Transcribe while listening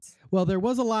Well, there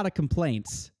was a lot of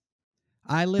complaints.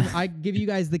 I give you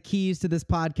guys the keys to this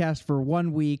podcast for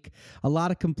 1 week. A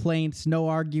lot of complaints, no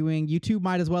arguing. You two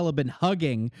might as well have been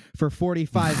hugging for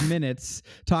 45 minutes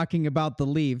talking about the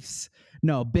Leafs.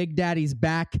 No, Big Daddy's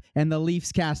back and the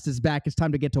Leafs cast is back. It's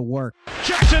time to get to work.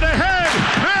 Checks it ahead.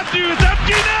 Matthews,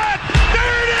 empty net.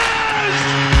 There it is.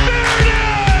 There it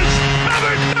is.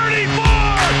 Number 34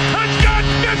 has got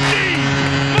 50.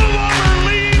 Move over,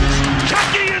 Leaves.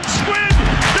 Chucky and Squid.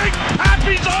 Big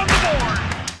Pappy's on the board.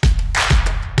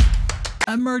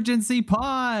 Emergency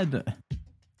pod.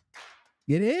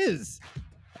 It is.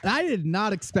 I did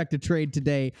not expect a trade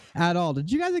today at all.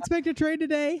 Did you guys expect a trade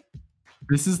today?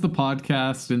 This is the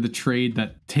podcast and the trade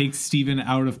that takes Steven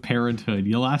out of parenthood.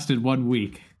 You lasted 1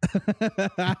 week.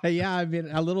 Yeah, I mean,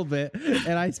 a little bit.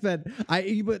 And but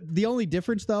the only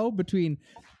difference though between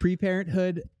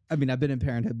pre-parenthood, I mean, I've been in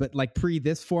parenthood, but like pre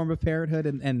this form of parenthood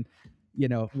and you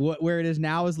know, where it is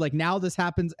now is like now this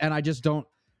happens and I just don't,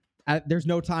 there's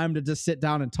no time to just sit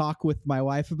down and talk with my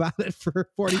wife about it for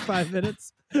 45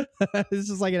 minutes. It's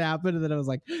just like it happened. And then I was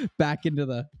like back into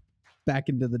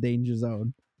the danger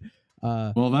zone.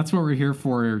 Well, that's what we're here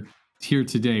for here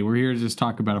today. We're here to just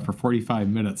talk about it for 45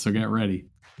 minutes. So get ready.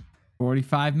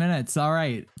 45 minutes. All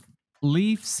right.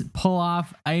 Leafs pull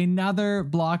off another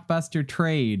blockbuster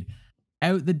trade.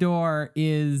 Out the door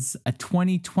is a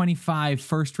 2025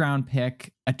 first round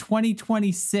pick, a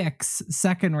 2026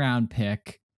 second round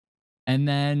pick, and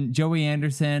then Joey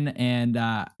Anderson and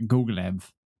Gogolev.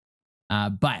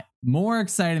 But more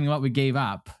exciting than what we gave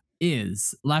up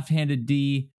is left-handed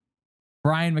D,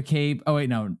 Brian McCabe. Oh, wait,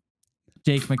 no.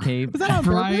 Jake McCabe. Was that on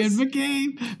Brian purpose?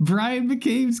 McCabe. Brian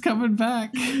McCabe's coming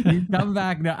back. He's coming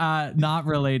back. Not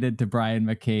related to Brian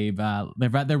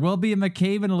McCabe. There will be a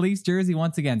McCabe in a Leafs jersey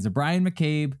once again. So Brian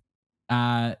McCabe,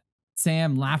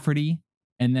 Sam Lafferty,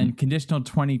 and then conditional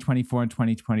 2024 and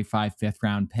 2025 fifth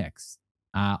round picks.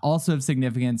 Also of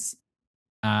significance,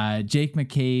 Jake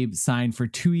McCabe signed for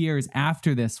 2 years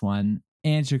after this one,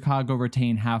 and Chicago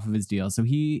retained half of his deal. So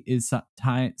he is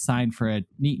signed for a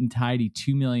neat and tidy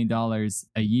 $2 million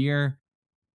a year.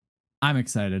 I'm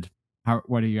excited.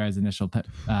 What are your guys' initial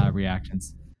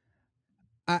reactions?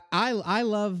 I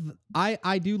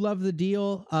do love the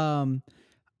deal.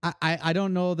 I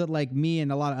don't know that like me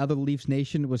and a lot of other Leafs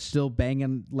Nation was still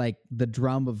banging like the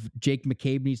drum of Jake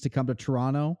McCabe needs to come to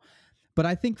Toronto. But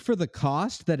I think for the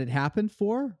cost that it happened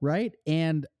for, right?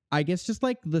 And I guess just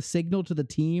like the signal to the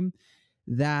team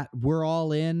that we're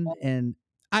all in, and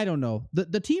I don't know,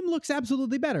 the team looks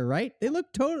absolutely better, right? They look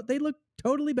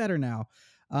totally better now.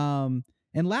 And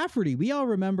Lafferty, we all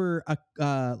remember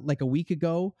like a week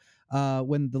ago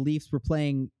when the Leafs were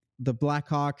playing the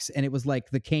Blackhawks, and it was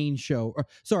like the Kane show, or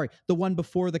sorry, the one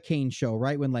before the Kane show,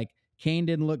 right? When like Kane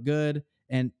didn't look good,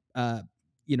 and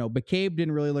you know, McCabe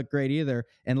didn't really look great either,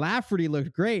 and Lafferty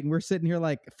looked great, and we're sitting here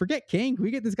like, forget Kane, can we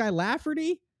get this guy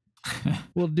Lafferty?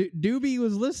 Well, Doobie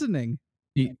was listening.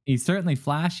 He's certainly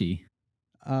flashy.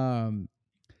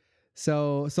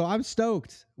 So I'm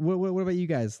stoked. What about you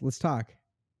guys? Let's talk.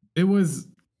 It was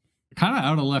kind of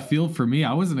out of left field for me.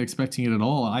 I wasn't expecting it at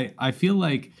all. I feel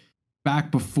like back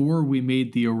before we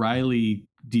made the O'Reilly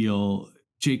deal,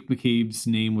 Jake McCabe's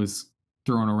name was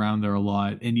thrown around there a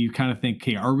lot. And you kind of think,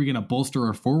 okay, are we going to bolster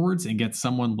our forwards and get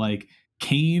someone like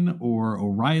Kane or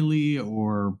O'Reilly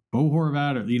or Bo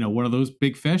Horvat or, you know, one of those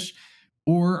big fish?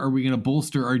 Or are we going to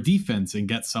bolster our defense and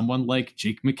get someone like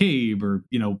Jake McCabe or,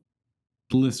 you know,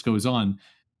 the list goes on.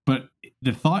 But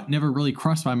the thought never really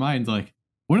crossed my mind. Like,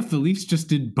 what if the Leafs just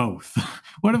did both?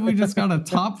 What if we just got a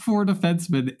top 4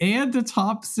 defenseman and a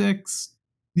top 6,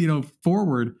 you know,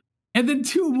 forward, and then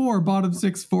 2 more bottom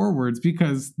 6 forwards,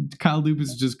 because Kyle Dubas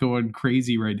is just going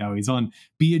crazy right now. He's on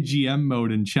be a GM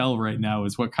mode in Chell right now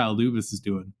is what Kyle Dubas is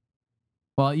doing.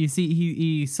 Well, you see,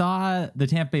 he saw the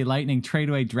Tampa Bay Lightning trade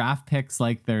away draft picks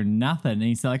like they're nothing. And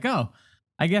he's like, oh,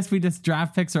 I guess we just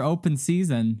draft picks are open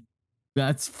season.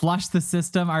 Let's flush the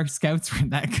system. Our scouts weren't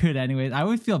that good anyways. I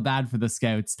always feel bad for the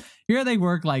scouts. Here they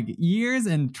work like years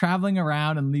and traveling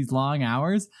around in these long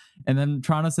hours. And then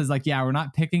Toronto says like, yeah, we're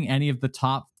not picking any of the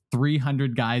top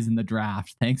 300 guys in the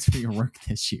draft. Thanks for your work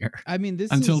this year. I mean,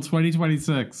 this until is,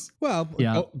 2026. Well,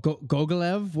 yeah.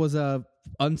 Gogolev was a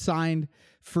unsigned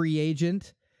free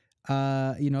agent,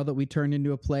 you know, that we turned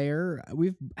into a player.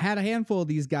 We've had a handful of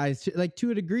these guys, like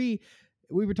to a degree.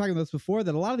 We were talking about this before,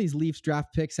 that a lot of these Leafs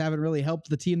draft picks haven't really helped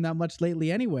the team that much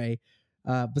lately anyway,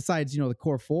 besides, you know, the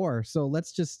core 4. So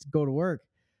let's just go to work.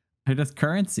 They're just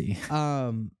currency.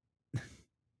 Wow.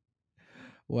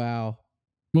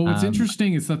 Well, what's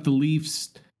interesting is that the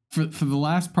Leafs, for the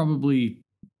last probably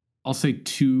I'll say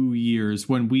 2 years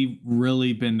when we've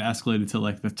really been escalated to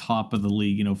like the top of the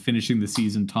league, finishing the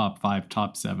season top 5,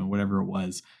 top 7, whatever it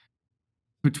was.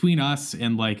 Between us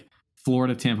and like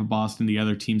Florida, Tampa, Boston, the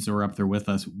other teams that were up there with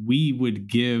us, we would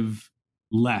give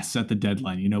less at the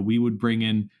deadline. We would bring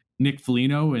in Nick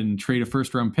Foligno and trade a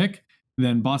first round pick.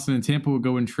 Then Boston and Tampa would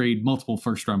go and trade multiple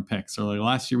first round picks. So like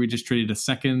last year, we just traded a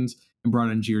second and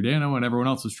brought in Giordano, and everyone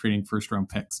else was trading first round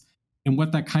picks. And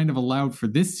what that kind of allowed for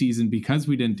this season, because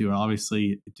we didn't do it,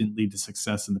 obviously it didn't lead to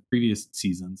success in the previous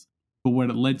seasons. But what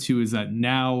it led to is that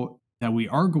now that we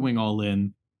are going all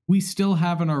in, we still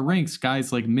have in our ranks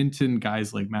guys like Minton,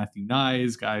 guys like Matthew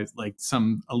Nyes, guys like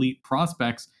some elite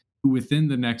prospects who within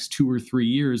the next 2 or 3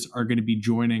 years are going to be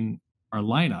joining our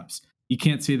lineups. You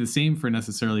can't say the same for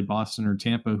necessarily Boston or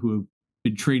Tampa, who have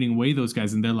been trading away those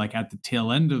guys, and they're like at the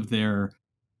tail end of their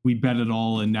we bet it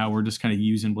all and now we're just kind of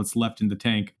using what's left in the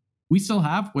tank. We still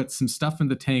have some stuff in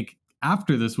the tank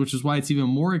after this, which is why it's even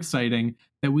more exciting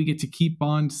that we get to keep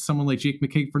on to someone like Jake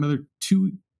McCabe for another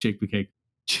 2. Jake McCabe.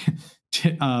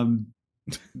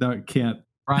 No, it can't.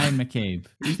 Brian McCabe.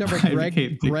 He's never Greg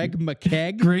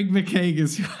McCabe. Greg McCabe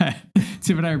is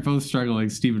Tim and I are both struggling.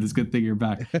 Steven, it's a good thing you're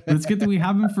back. But it's good that we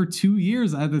have him for 2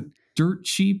 years at a dirt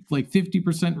cheap, like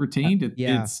 50% retained.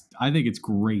 I think it's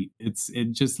great.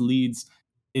 It just leads,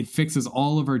 it fixes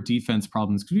all of our defense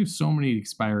problems because we have so many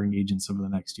expiring agents over the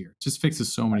next year. It just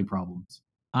fixes so many problems.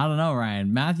 I don't know,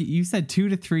 Ryan. Matthew, you said 2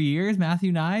 to 3 years,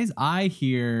 Matthew Nyes. I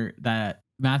hear that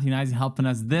Matthew Nyes is helping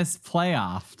us this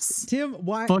playoffs. Tim,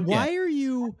 why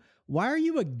are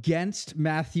you against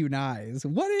Matthew Nyes?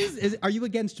 What is are you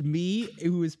against me,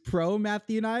 who is pro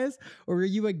Matthew Nyes, or are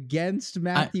you against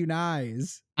Matthew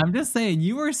Nyes? I'm just saying,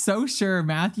 you were so sure,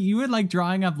 Matthew. You would like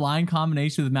drawing up line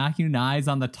combination with Matthew Nyes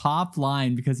on the top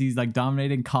line because he's like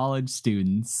dominating college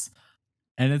students.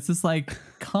 And it's just like,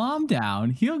 calm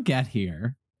down. He'll get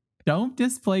here. Don't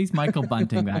displace Michael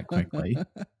Bunting that quickly.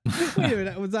 Wait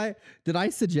a minute, did I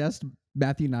suggest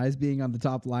Matthew Nyes being on the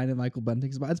top line in Michael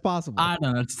Bunting's spot? It's possible. I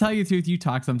don't know. To tell you the truth, you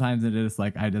talk sometimes and it's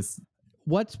like,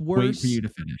 what's worse, wait for you to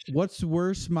finish. What's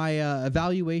worse, my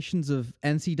evaluations of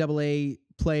NCAA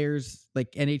players,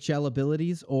 like NHL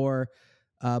abilities, or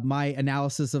my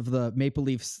analysis of the Maple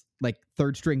Leafs, like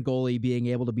third string goalie being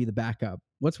able to be the backup?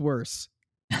 What's worse?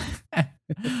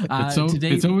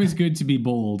 It's always good to be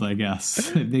bold, I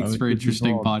guess. It makes for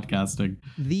interesting podcasting.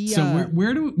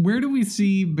 Where do we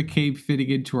see McCabe fitting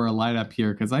into our lineup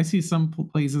here? Because I see some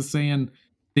places saying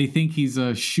they think he's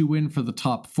a shoe-in for the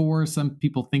top 4. Some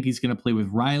people think he's going to play with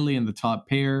Riley in the top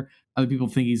pair. Other people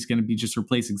think he's going to be just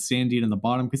replacing Sandin in the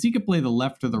bottom because he could play the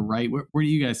left or the right. Where do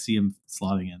you guys see him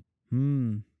slotting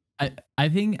in? I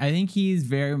think he's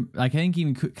very, like, I think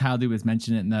even Kyle Dubas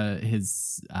mentioned it in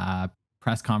his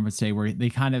press conference today, where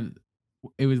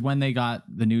it was when they got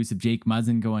the news of Jake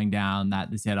Muzzin going down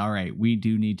that they said, all right, we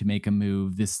do need to make a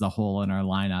move. This is a hole in our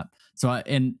lineup. So,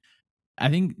 and I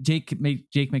think Jake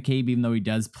McCabe, even though he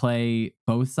does play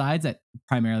both sides,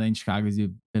 primarily in Chicago, he's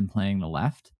been playing the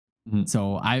left. Mm-hmm.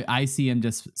 So I see him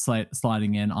just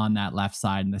slotting in on that left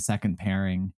side in the second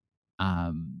pairing.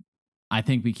 I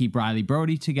think we keep Riley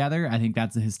Brody together. I think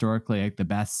that's historically like the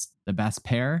best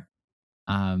pair.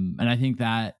 And I think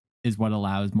that is what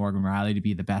allows Morgan Riley to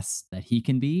be the best that he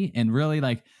can be. And really,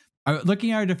 like, looking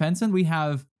at our defensemen, we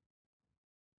have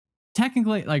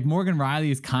technically, like, Morgan Riley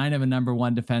is kind of a number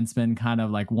 1 defenseman, kind of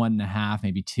like 1.5,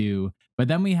 maybe 2. But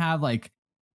then we have like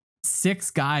 6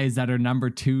 guys that are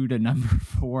number 2 to number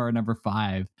 4, number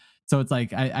 5. So it's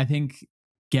like, I think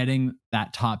getting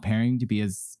that top pairing to be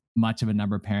as much of a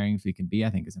number pairing as we can be,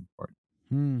 I think is important.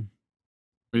 What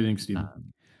do you think, Steven?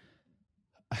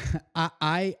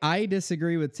 I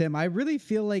disagree with Tim. I really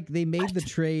feel like they made the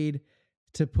trade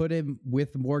to put him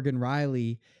with Morgan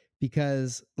Riley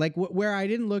because, like, where I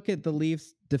didn't look at the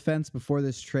Leafs defense before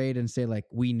this trade and say, like,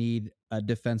 we need a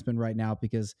defenseman right now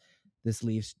because this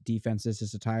Leafs defense is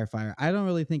just a tire fire. I don't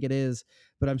really think it is,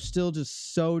 but I'm still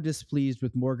just so displeased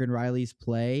with Morgan Riley's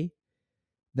play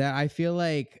that I feel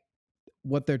like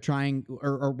what they're trying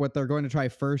or what they're going to try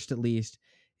first, at least,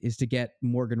 is to get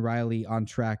Morgan Riley on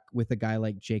track with a guy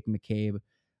like Jake McCabe.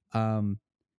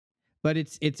 But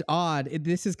it's odd.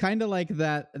 This is kind of like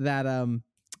the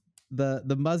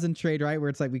Muzzin trade, right? Where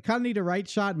it's like, we kind of need a right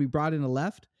shot and we brought in a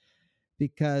left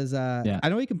because I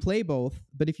know he can play both,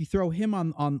 but if you throw him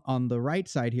on the right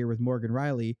side here with Morgan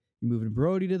Riley, you're moving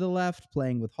Brody to the left,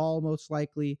 playing with Hall most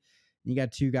likely. And you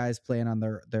got 2 guys playing on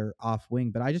their off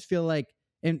wing. But I just feel like,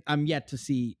 and I'm yet to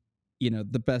see,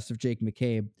 the best of Jake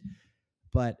McCabe.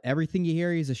 But everything you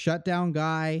hear, he's a shutdown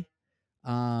guy.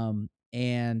 And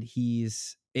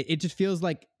it just feels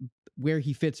like where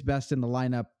he fits best in the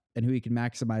lineup and who he can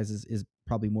maximize is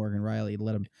probably Morgan Riley to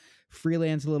let him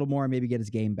freelance a little more and maybe get his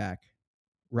game back.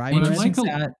 Ryan, Well, Interesting Michael-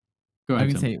 stat. Go I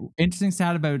ahead, can Tim. say interesting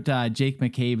stat about Jake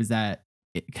McCabe is that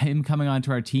him coming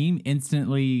onto our team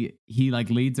instantly, he like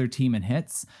leads our team in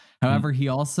hits. However, he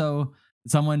also,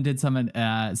 someone did some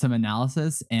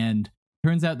analysis, and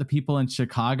turns out the people in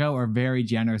Chicago are very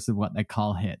generous of what they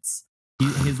call hits.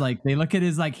 His like, they look at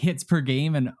his like hits per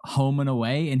game and home and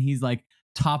away, and he's like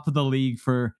top of the league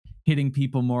for hitting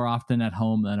people more often at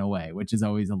home than away, which is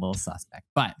always a little suspect.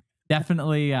 But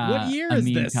definitely, what year a is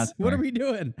mean this? customer. What are we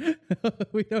doing?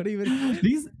 We don't even.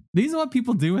 These are what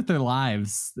people do with their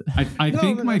lives. I No,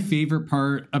 think but my I'm- favorite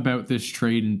part about this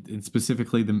trade, and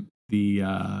specifically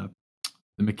the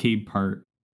McCabe part,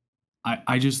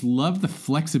 I just love the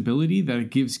flexibility that it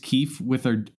gives Keefe with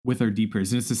our deep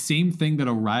players. And it's the same thing that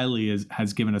O'Reilly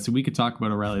has given us. And we could talk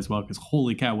about O'Reilly as well, because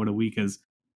holy cow, what a week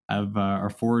of our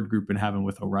forward group been having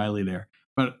with O'Reilly there.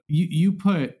 But you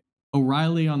put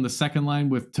O'Reilly on the second line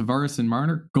with Tavares and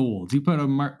Marner, gold. You put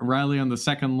O'Reilly on the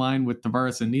second line with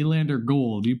Tavares and Nylander,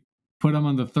 gold. You put him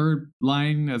on the third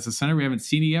line as a center. We haven't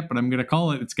seen it yet, but I'm going to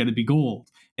call it. It's going to be gold.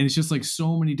 And it's just like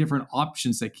so many different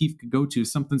options that Keefe could go to. If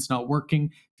something's not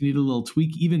working, if you need a little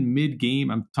tweak, even mid-game,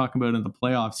 I'm talking about in the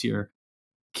playoffs here,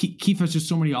 Keefe has just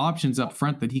so many options up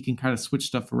front that he can kind of switch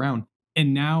stuff around.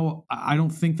 And now I don't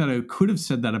think that I could have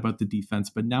said that about the defense,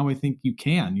 but now I think you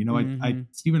can. You know,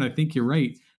 Steven, I think you're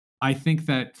right. I think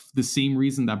that the same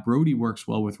reason that Brody works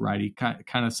well with Riley,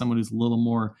 kind of someone who's a little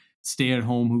more stay at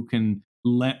home, who can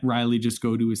let Riley just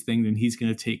go do his thing, then he's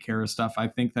going to take care of stuff. I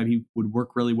think that he would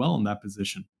work really well in that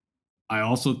position. I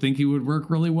also think he would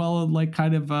work really well in like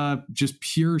kind of just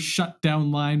pure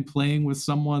shutdown line, playing with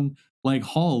someone like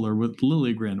Hall or with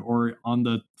Liljegren, or on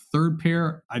the third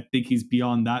pair. I think he's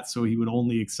beyond that, so he would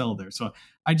only excel there. So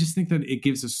I just think that it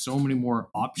gives us so many more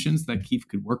options that Keefe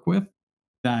could work with,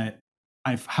 that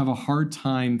I have a hard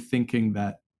time thinking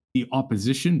that the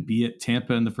opposition, be it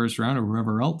Tampa in the first round or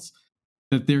whoever else,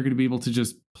 that they're going to be able to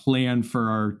just plan for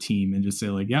our team and just say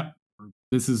like, yep,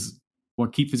 this is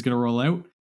what Keefe is going to roll out.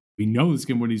 We know it's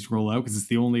going to what he's roll out because it's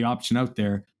the only option out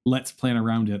there. Let's plan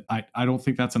around it. I don't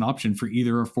think that's an option for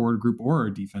either a forward group or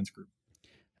a defense group.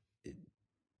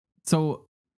 So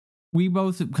we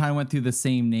both kind of went through the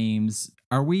same names.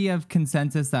 Are we of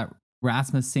consensus that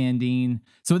Rasmus Sandin?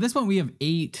 So at this point, we have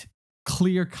 8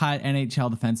 clear-cut NHL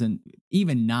defense, and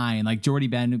even 9. Like Jordy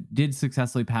Ben did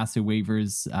successfully pass through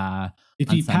waivers. If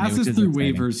he Sunday, passes which is through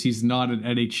exciting. waivers, he's not an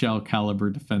NHL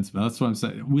caliber defenseman. That's what I'm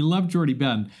saying. We love Jordy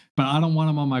Ben, but I don't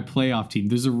want him on my playoff team.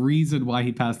 There's a reason why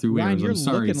he passed through Ryan, waivers. you're I'm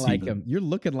sorry, looking like Steven. him. You're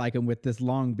looking like him with this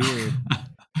long beard.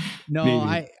 No,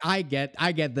 Maybe. I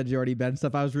get the Jordy Ben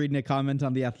stuff. I was reading a comment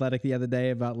on The Athletic the other day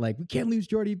about like, we can't lose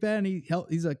Jordy Ben.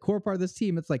 He's a core part of this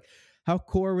team. It's like, how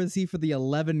core was he for the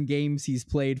 11 games he's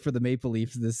played for the Maple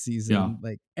Leafs this season? Yeah.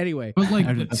 Like, anyway. But like,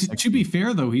 That's to be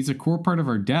fair though, he's a core part of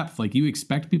our depth. Like, you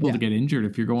expect people Yeah. to get injured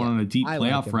if you're going on a deep I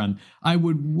like playoff him. run. I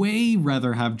would way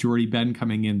rather have Jordy Ben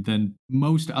coming in than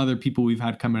most other people we've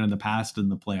had come in the past in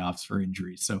the playoffs for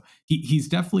injuries. So he's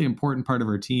definitely an important part of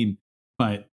our team.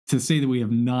 But to say that we have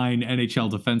 9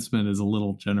 NHL defensemen is a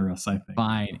little generous, I think.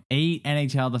 Fine. 8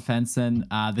 NHL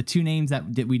defensemen. The 2 names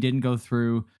that we didn't go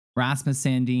through, Rasmus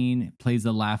Sandin plays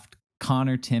the left,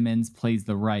 Connor Timmins plays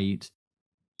the right.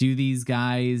 Do these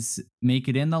guys make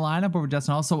it in the lineup over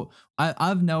Justin Hall? So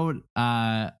of note,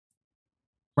 right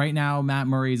now, Matt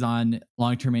Murray's on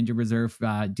long-term injured reserve,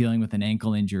 dealing with an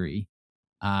ankle injury.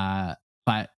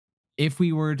 But if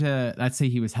we were to, let's say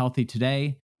he was healthy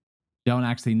today, don't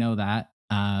actually know that.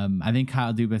 I think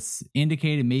Kyle Dubas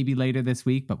indicated maybe later this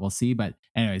week, but we'll see. But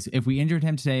anyways, if we injured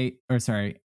him today, if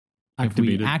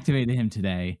we activated him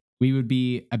today, we would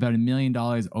be about $1 million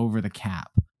over the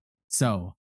cap.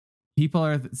 So people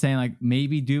are saying like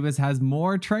maybe Dubas has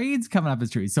more trades coming up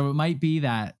his tree. So it might be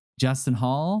that Justin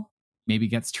Hall maybe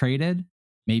gets traded.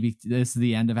 Maybe this is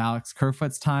the end of Alex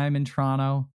Kerfoot's time in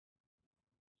Toronto.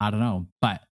 I don't know.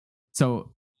 But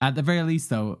so at the very least,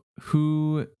 though,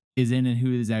 who is in and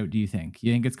who is out, do you think?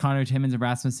 You think it's Connor Timmins and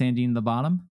Rasmus Sandin in the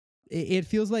bottom? It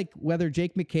feels like whether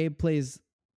Jake McCabe plays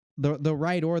the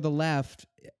right or the left,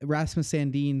 Rasmus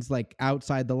Sandin's like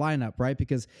outside the lineup, right?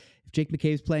 Because if Jake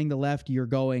McCabe's playing the left, you're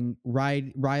going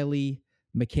Riley,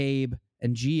 McCabe,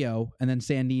 and Gio, and then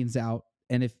Sandin's out.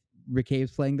 And if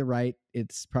McCabe's playing the right,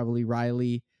 it's probably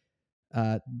Riley,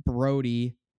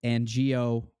 Brody, and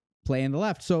Gio playing the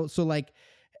left. So like,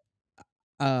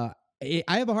 I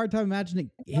have a hard time imagining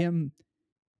him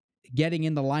getting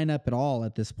in the lineup at all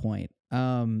at this point.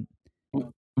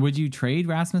 Would you trade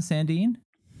Rasmus Sandin?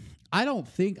 I don't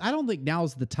think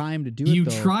now's the time to do it. You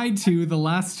though. tried to the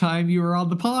last time you were on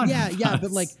the pod. Yeah, with but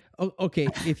us. like, Okay,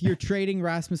 if you're trading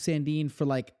Rasmus Sandin for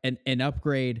like an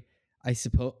upgrade, I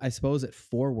suppose at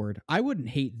forward, I wouldn't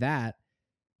hate that.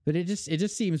 But it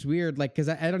just seems weird, like, because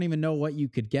I don't even know what you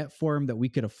could get for him that we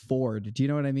could afford. Do you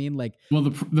know what I mean? Like, well,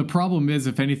 the problem is,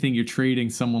 if anything, you're trading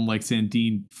someone like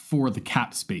Sandin for the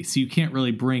cap space, so you can't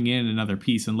really bring in another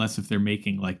piece unless if they're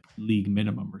making like league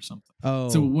minimum or something. oh,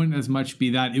 So it wouldn't as much be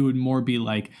that. It would more be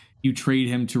like you trade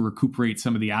him to recuperate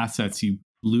some of the assets you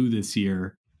blew this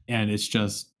year, and it's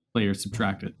just players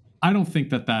subtracted. I don't think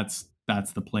that's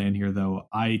the plan here, though.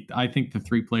 I think the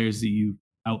three players that you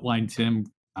outlined, Tim,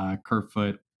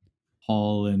 Kerfoot,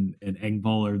 Hall, and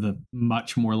Engvall are the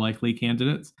much more likely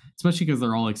candidates, especially because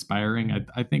they're all expiring.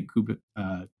 I think Kuba's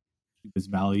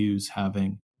values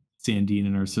having Sandin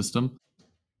in our system.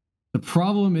 The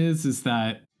problem is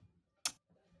that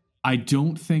I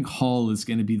don't think Hall is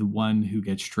going to be the one who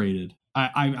gets traded.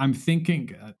 I'm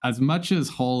thinking, as much as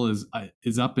Hall is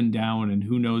up and down and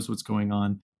who knows what's going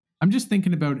on, I'm just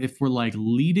thinking about if we're like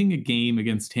leading a game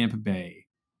against Tampa Bay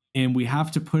and we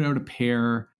have to put out a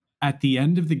pair at the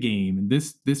end of the game, and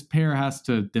this pair has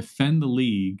to defend the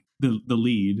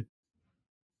lead.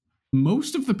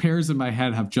 Most of the pairs in my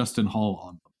head have Justin Hall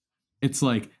on them. It's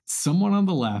like someone on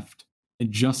the left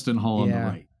and Justin Hall on the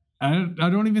right. I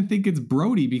don't even think it's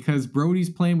Brody, because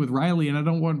Brody's playing with Riley, and I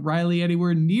don't want Riley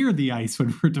anywhere near the ice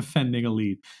when we're defending a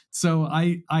lead. So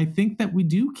I think that we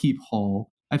do keep Hall.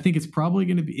 I think it's probably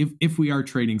going to be, if we are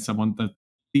trading someone,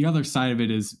 the other side of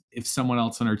it is if someone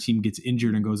else on our team gets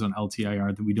injured and goes on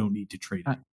LTIR, then we don't need to trade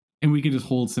him. And we can just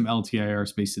hold some LTIR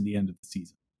space to the end of the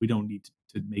season. We don't need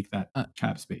to make that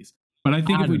cap space. But I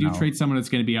think if we do trade someone, it's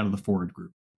going to be out of the forward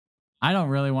group. I don't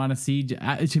really want to see.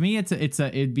 To me,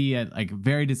 it'd be like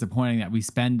very disappointing that we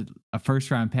spend a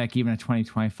first round pick, even a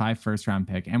 2025 first round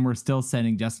pick, and we're still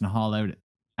sending Justin Hall out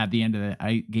at the end of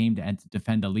the game to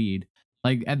defend a lead.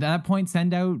 Like at that point,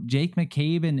 send out Jake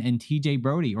McCabe and TJ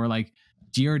Brody, or like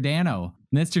Giordano,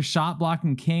 Mr. Shot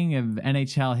Blocking King of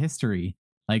NHL history.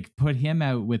 Like put him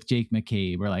out with Jake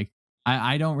McCabe, or like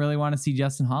I don't really want to see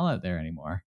Justin Hall out there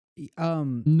anymore.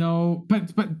 No,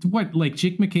 but what, like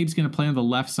Jake McCabe's going to play on the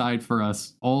left side for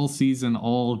us all season,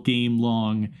 all game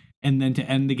long, and then to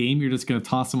end the game, you're just going to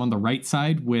toss him on the right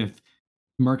side with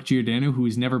Mark Giordano, who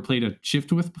he's never played a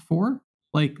shift with before.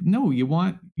 Like, no, you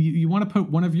want to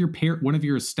put one of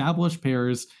your established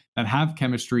pairs that have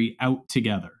chemistry out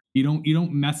together. You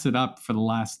don't mess it up for the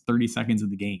last 30 seconds of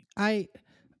the game. I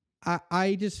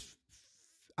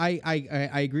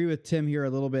agree with Tim here a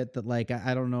little bit that like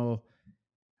I don't know.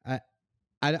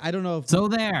 I don't know if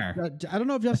I don't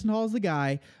know if Justin Hall is the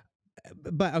guy,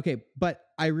 but okay. But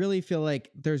I really feel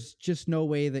like there's just no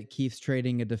way that Keith's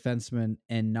trading a defenseman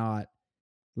and not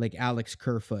like Alex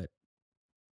Kerfoot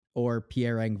or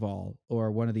Pierre Engvall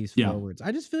or one of these forwards.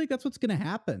 I just feel like that's what's going to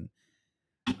happen.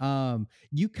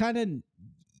 You kind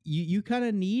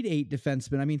of need 8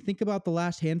 defensemen. I mean, think about the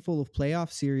last handful of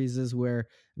playoff series where,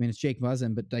 I mean, it's Jake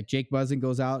Muzzin, but like Jake Muzzin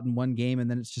goes out in one game and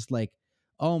then it's just like,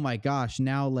 oh my gosh,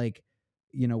 now like,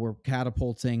 you know, we're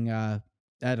catapulting, I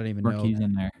don't even know. Rookies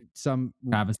in there. Some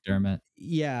Travis Dermott.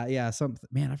 Yeah.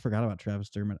 Man, I forgot about Travis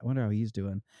Dermott. I wonder how he's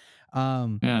doing.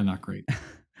 Not great.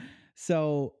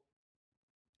 So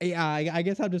yeah, I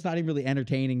guess I'm just not even really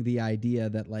entertaining the idea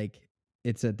that like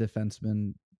it's a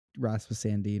defenseman, Rasmus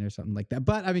Sandin or something like that.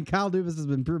 But I mean, Kyle Dubas has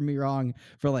been proving me wrong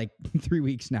for like 3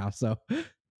 weeks now. So,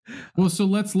 well, so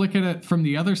let's look at it from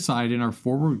the other side in our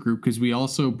forward group, because we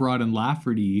also brought in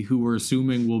Lafferty, who we're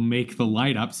assuming will make the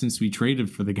lineup since we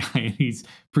traded for the guy, and he's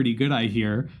pretty good, I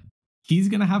hear. He's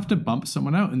going to have to bump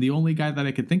someone out. And the only guy that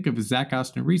I could think of is Zach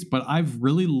Aston-Reese. But I've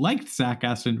really liked Zach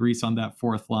Aston-Reese on that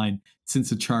fourth line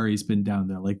since Achari's been down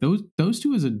there. Like those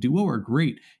two as a duo are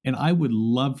great. And I would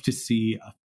love to see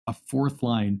a fourth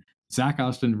line, Zach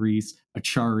Aston-Reese,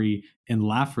 Achari, and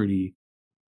Lafferty.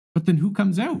 But then who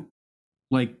comes out?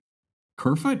 Like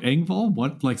Kerfoot, Engvall?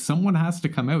 What? Like someone has to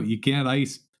come out. You can't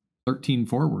ice 13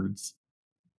 forwards.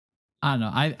 I don't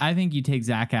know. I think you take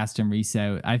Zach Aston-Reese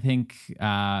out. I think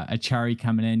Achari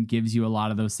coming in gives you a lot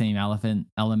of those same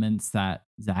elements that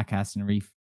Zach Aston-Reese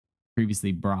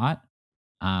previously brought.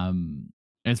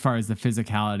 As far as the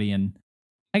physicality, and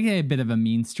I get a bit of a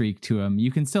mean streak to him. You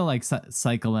can still like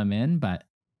cycle him in, but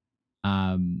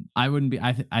I wouldn't be.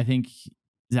 I think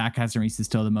Zach Aston-Reese is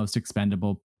still the most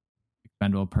expendable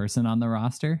person on the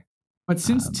roster. But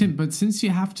since you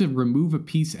have to remove a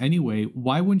piece anyway,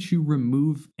 why wouldn't you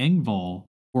remove Engvall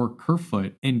or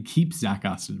Kerfoot and keep Zach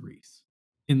Aston-Reese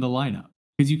in the lineup?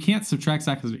 Because you can't subtract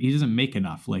Zach Aston-Reese. He doesn't make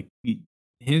enough. Like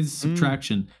his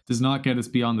subtraction does not get us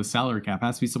beyond the salary cap. It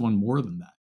has to be someone more than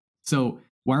that. So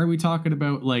why are we talking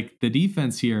about like the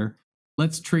defense here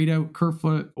let's trade out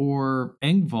Kerfoot or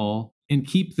Engvall and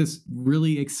keep this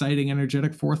really exciting,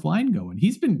 energetic fourth line going.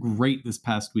 He's been great this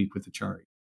past week with Achari.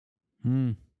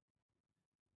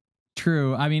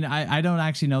 True. I mean, I don't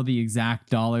actually know the exact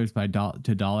dollars by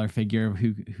to dollar figure of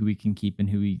who we can keep and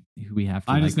who we have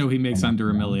to. I just know he makes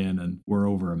under $1 million and we're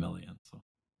over $1 million. So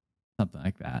something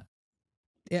like that.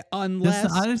 Yeah,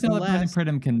 unless I just know that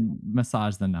Pridham can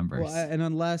massage the numbers. Well, and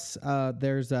unless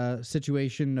there's a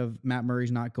situation of Matt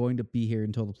Murray's not going to be here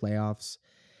until the playoffs,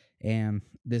 and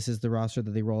this is the roster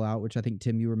that they roll out, which I think,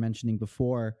 Tim, you were mentioning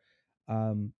before.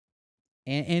 And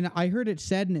I heard it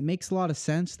said, and it makes a lot of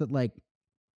sense, that like,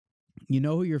 you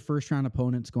know who your first round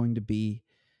opponent's going to be.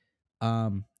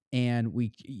 And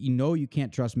you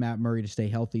can't trust Matt Murray to stay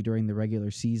healthy during the regular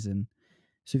season.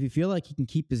 So if you feel like he can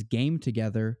keep his game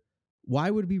together,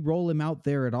 why would we roll him out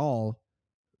there at all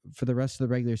for the rest of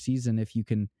the regular season if you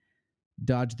can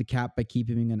dodge the cap by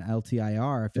keeping him in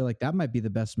LTIR? I feel like that might be the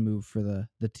best move for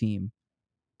the team.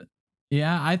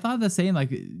 Yeah, I thought the same,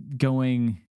 like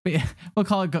we'll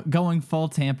call it going full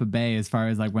Tampa Bay as far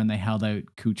as like when they held out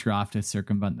Kucherov to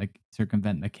circumvent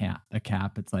the cap.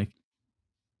 It's like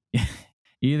you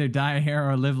either die a hero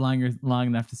or live long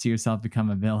enough to see yourself become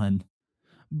a villain.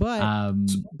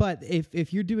 But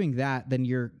if you're doing that, then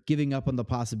you're giving up on the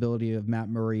possibility of Matt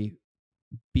Murray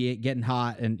getting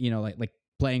hot and like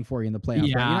playing for you in the playoffs.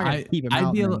 Yeah, right? You're not gonna keep him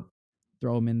out and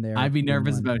throw him in there. I'd be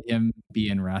nervous about him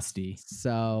being rusty.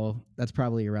 So that's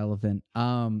probably irrelevant.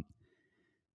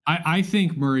 I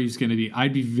think Murray's going to be.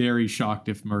 I'd be very shocked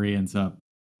if Murray ends up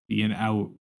being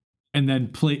out and then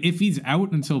play. If he's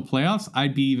out until playoffs,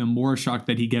 I'd be even more shocked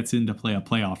that he gets in to play a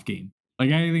playoff game.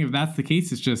 Like, I think if that's the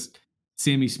case, it's just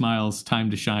Sammy Smiles'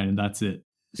 time to shine, and that's it.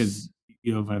 Because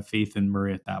you have faith in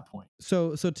Murray at that point.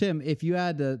 So Tim, if you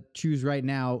had to choose right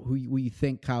now who you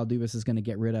think Kyle Dubas is going to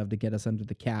get rid of to get us under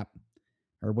the cap,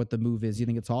 or what the move is, you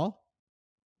think it's Hall?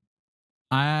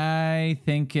 I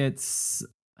think it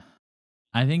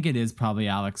is probably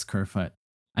Alex Kerfoot.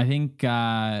 I think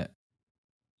Alex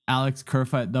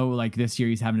Kerfoot, though, like this year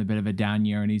he's having a bit of a down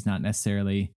year and he's not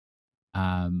necessarily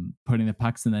putting the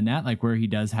pucks in the net. Like where he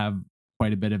does have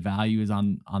quite a bit of value is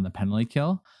on the penalty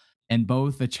kill. And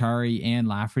both Achari and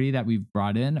Lafferty that we've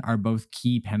brought in are both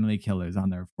key penalty killers on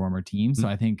their former team. So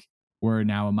I think we're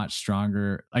now a much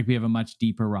stronger, like we have a much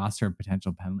deeper roster of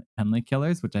potential penalty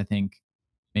killers, which I think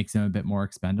makes him a bit more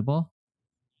expendable.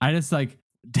 I just like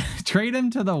trade him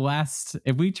to the West.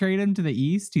 If we trade him to the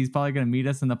East, he's probably going to meet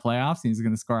us in the playoffs and he's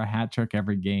going to score a hat trick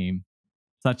every game.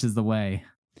 Such is the way.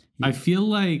 I feel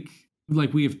like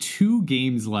we have 2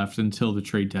 games left until the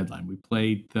trade deadline. We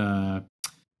played the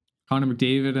Connor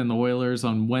McDavid and the Oilers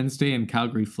on Wednesday and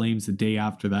Calgary Flames the day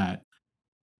after that.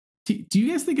 Do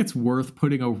you guys think it's worth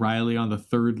putting O'Reilly on the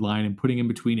third line and putting him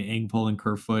between Engvall and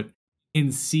Kerfoot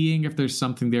and seeing if there's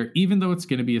something there, even though it's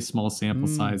going to be a small sample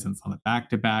size and it's on a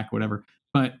back-to-back, whatever.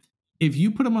 But if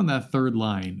you put them on that third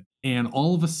line and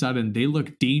all of a sudden they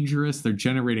look dangerous, they're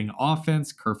generating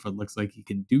offense, Kerfoot looks like he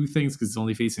can do things because he's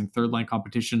only facing third line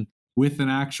competition with an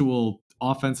actual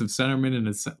offensive centerman. And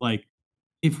it's like,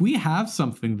 if we have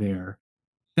something there,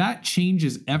 that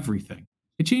changes everything.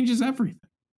 It changes everything.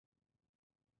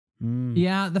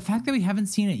 Yeah, the fact that we haven't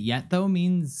seen it yet, though,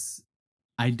 means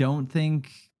I don't think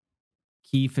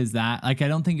Keefe is that. Like, I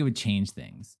don't think it would change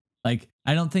things. Like,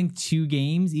 I don't think 2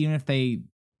 games, even if they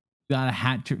got a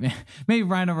hat trick, maybe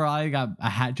Ryan O'Reilly got a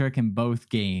hat trick in both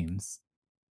games.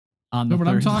 No, but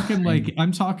I'm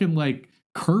talking like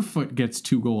Kerfoot gets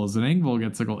 2 goals and Engvall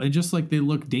gets a goal, and just like they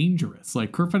look dangerous.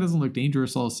 Like Kerfoot doesn't look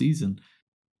dangerous all season.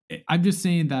 I'm just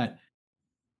saying that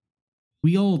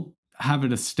we all have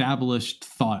an established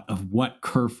thought of what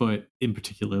Kerfoot in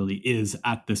particularly is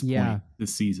at this point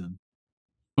this season.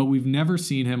 But we've never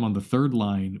seen him on the third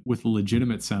line with a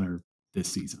legitimate center this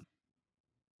season.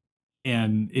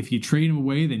 And if you trade him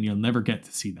away, then you'll never get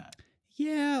to see that.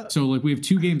 Yeah. So like we have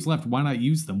 2 games left. Why not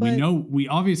use them? We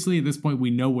obviously at this point, we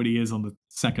know what he is on the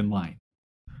second line.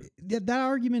 That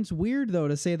argument's weird though,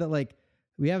 to say that like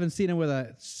we haven't seen him with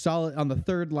a solid on the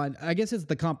third line. I guess it's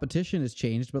the competition has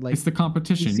changed, but like it's the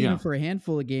competition. We've seen him for a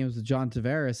handful of games with John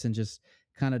Tavares and just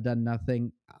kind of done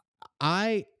nothing.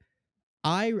 I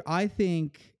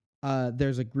think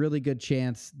there's a really good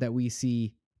chance that we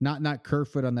see not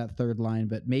Kerfoot on that third line,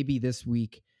 but maybe this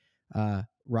week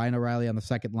Ryan O'Reilly on the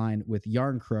second line with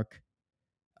Yarncrook,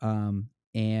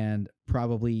 and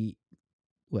probably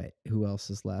who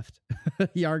else is left?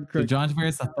 Yarncrook. So John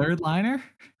Tavares, the third liner.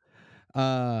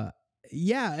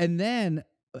 Yeah, and then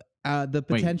the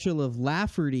potential of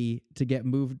Lafferty to get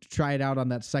moved, try it out on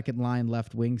that second line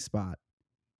left wing spot.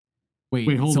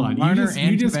 Wait, hold so on. Marner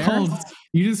and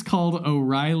You just called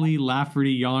O'Reilly,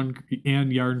 Lafferty,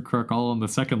 and Yarncrook all on the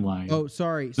second line. Oh,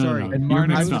 sorry. And You're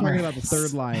Marner- I was mixed up. talking about the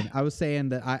third line. I was saying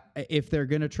that if they're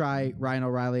gonna try Ryan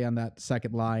O'Reilly on that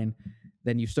second line,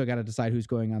 then you still got to decide who's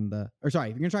going on the. Or sorry,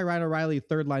 if you're gonna try Ryan O'Reilly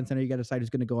third line center, you got to decide who's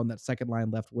gonna go on that second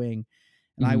line left wing.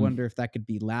 And I wonder if that could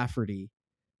be Lafferty.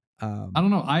 I don't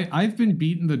know. I've been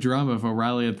beating the drum of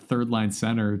O'Reilly at the third line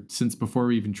center since before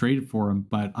we even traded for him,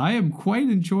 but I am quite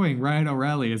enjoying Ryan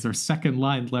O'Reilly as our second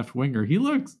line left winger.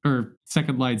 Or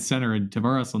second line center and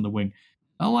Tavares on the wing.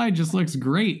 That line just looks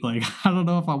great. Like, I don't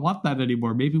know if I want that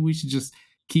anymore. Maybe we should just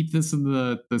keep this in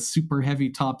the super heavy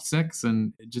top six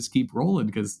and just keep rolling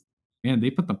because, man,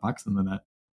 they put the pucks in the net.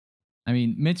 I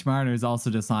mean, Mitch Marner is also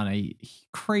just on a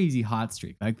crazy hot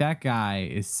streak. Like, that guy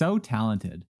is so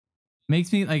talented.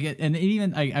 Makes me like it, and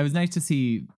even like I was nice to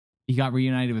see he got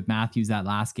reunited with Matthews that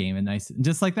last game, and nice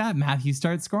just like that Matthews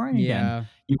starts scoring again.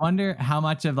 You wonder how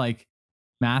much of like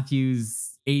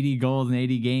Matthews 80 goals in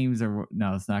 80 games, or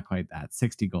no, it's not quite that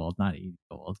 60 goals, not 80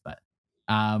 goals, but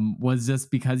was just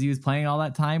because he was playing all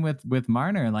that time with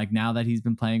Marner, and like now that he's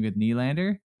been playing with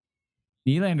Nylander's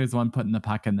the one putting the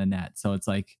puck in the net, so it's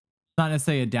like. Not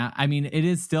necessarily a down. I mean, it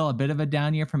is still a bit of a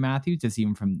down year for Matthews, just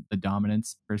even from the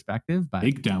dominance perspective. But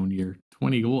big down year,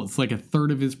 20 goals. It's like a third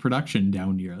of his production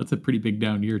down year. That's a pretty big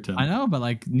down year, Tim. I know, but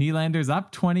like Nylander's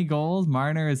up 20 goals.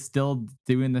 Marner is still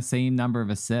doing the same number of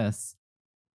assists.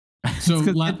 So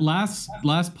last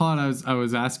pod, I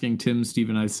was asking Tim,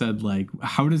 Steven, I said, like,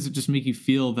 how does it just make you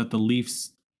feel that the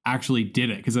Leafs actually did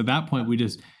it? Because at that point, we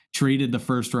just traded the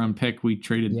first round pick. We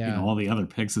traded all the other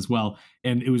picks as well.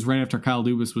 And it was right after Kyle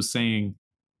Dubas was saying,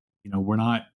 we're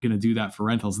not going to do that for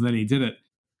rentals. And then he did it.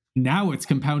 Now it's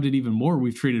compounded even more.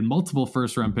 We've traded multiple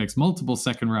first round picks, multiple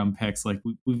second round picks. Like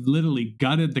we've literally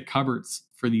gutted the cupboards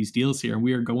for these deals here. And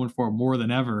we are going for more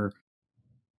than ever.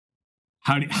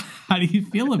 How do you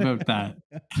feel about that?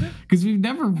 Because we've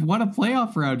never won a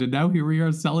playoff round, and now here we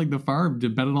are selling the farm to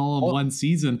bet it all in one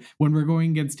season when we're going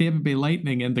against Tampa Bay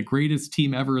Lightning and the greatest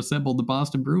team ever assembled, the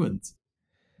Boston Bruins.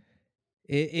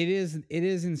 It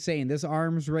is insane. This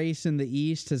arms race in the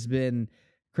East has been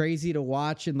crazy to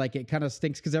watch, and like it kind of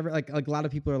stinks because like a lot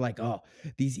of people are like, oh,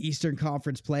 these Eastern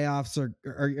Conference playoffs are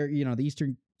the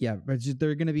Eastern. Yeah,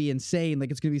 they're going to be insane. Like,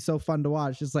 it's going to be so fun to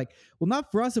watch. It's like, well,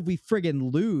 not for us if we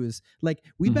friggin' lose. Like,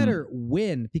 we better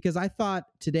win, because I thought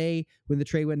today when the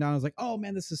trade went down, I was like, oh,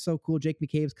 man, this is so cool. Jake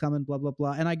McCabe's coming, blah, blah,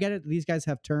 blah. And I get it. These guys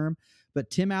have term. But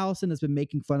Tim Allison has been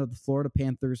making fun of the Florida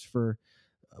Panthers for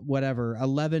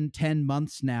 10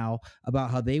 months now about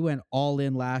how they went all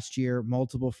in last year,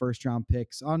 multiple first-round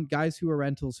picks on guys who were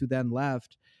rentals who then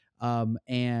left.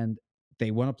 And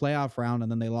they won a playoff round,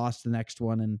 and then they lost the next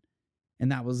one, and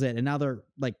that was it. And now they're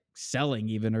like selling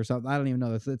even or something. I don't even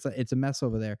know. It's a mess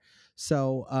over there.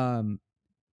 So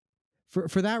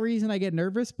for that reason, I get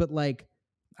nervous. But like,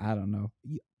 I don't know.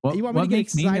 You want me to get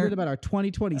excited about our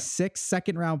 2026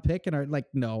 second round pick? And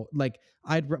no. Like,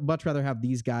 I'd much rather have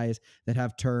these guys that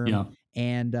have term. Yeah.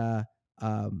 And I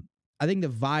think the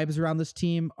vibes around this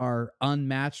team are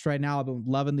unmatched right now. I've been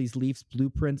loving these Leafs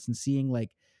blueprints and seeing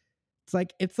like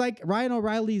it's like Ryan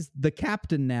O'Reilly's the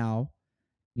captain now.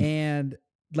 And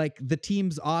like the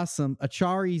team's awesome.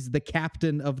 Achari's the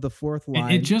captain of the fourth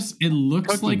line. It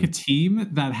looks like a team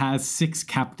that has 6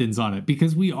 captains on it,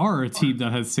 because we are a team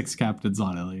that has 6 captains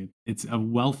on it. Like, it's a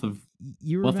wealth of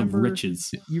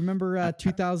riches. You remember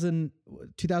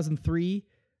 2003,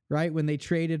 right? When they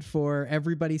traded for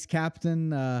everybody's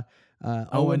captain,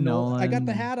 Owen Nolan. I got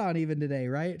the hat on even today,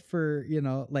 right? For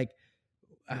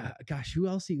gosh, who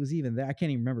else was even there? I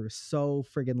can't even remember. It was so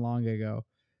friggin' long ago.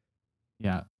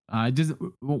 Yeah. Just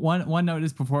one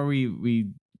notice before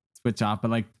we switch off, but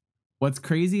like what's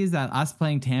crazy is that us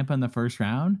playing Tampa in the first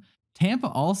round, Tampa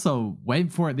also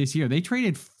went for it this year. They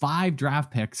traded 5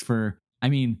 draft picks for, I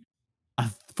mean,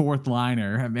 a fourth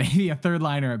liner, maybe a third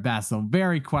liner at best. So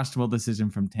very questionable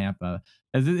decision from Tampa.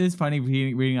 As it is funny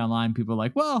reading online, people are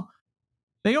like, well,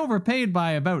 they overpaid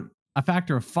by about a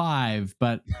factor of 5,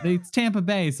 but it's Tampa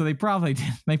Bay, so they probably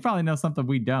know something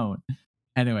we don't.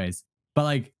 Anyways, but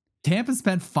like, Tampa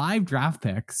spent 5 draft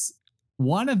picks.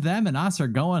 One of them and us are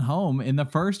going home in the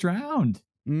first round.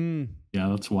 Yeah,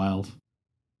 that's wild.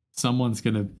 Someone's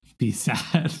going to be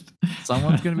sad.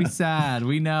 Someone's going to be sad.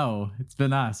 We know. It's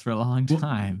been us for a long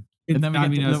time. And then I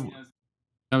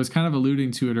was kind of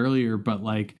alluding to it earlier, but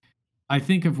like, I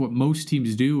think of what most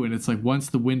teams do, and it's like once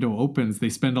the window opens, they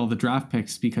spend all the draft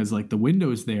picks because like the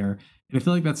window's there. And I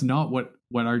feel like that's not what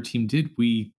our team did.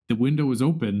 The window was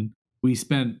open. We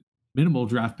spent minimal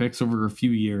draft picks over a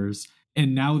few years,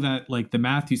 and now that like the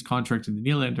Matthews contract and the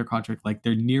Nylander contract, like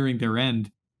they're nearing their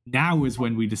end, now is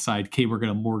when we decide, okay, we're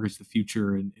going to mortgage the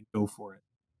future and go for it.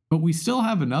 But we still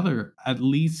have another, at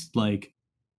least like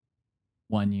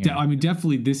 1 year. I mean,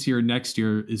 definitely this year, next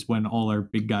year is when all our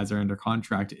big guys are under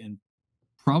contract, and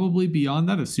probably beyond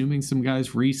that, assuming some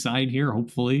guys re-sign here,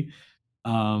 hopefully.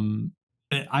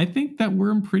 I think that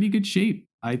we're in pretty good shape.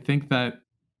 I think that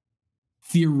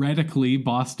theoretically,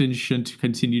 Boston should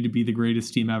continue to be the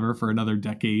greatest team ever for another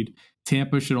decade.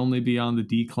 Tampa should only be on the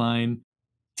decline.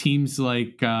 Teams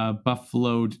like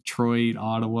Buffalo, Detroit,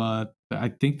 Ottawa, I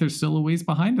think they're still a ways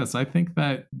behind us. I think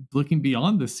that looking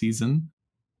beyond this season,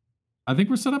 I think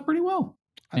we're set up pretty well.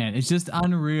 Man, it's just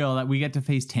unreal that we get to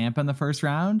face Tampa in the first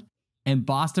round, and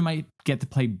Boston might get to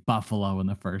play Buffalo in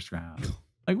the first round.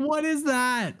 Like, what is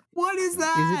that? What is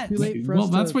that? Is it too late for Well, us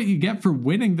that's to... what you get for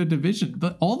winning the division.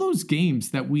 All those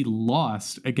games that we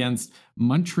lost against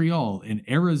Montreal and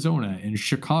Arizona and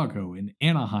Chicago and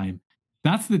Anaheim,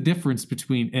 that's the difference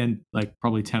between, and like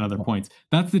probably 10 other points.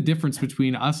 That's the difference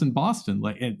between us and Boston.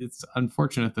 Like, it's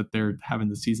unfortunate that they're having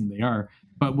the season they are,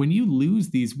 but when you lose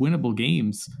these winnable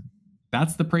games,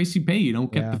 that's the price you pay. You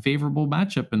don't get the favorable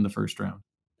matchup in the first round.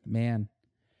 Man,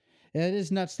 it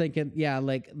is nuts thinking. Yeah,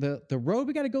 like the road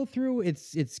we got to go through.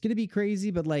 It's gonna be crazy,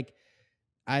 but like,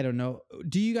 I don't know.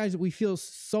 Do you guys? We feel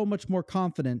so much more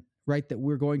confident, right, that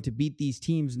we're going to beat these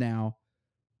teams now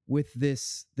with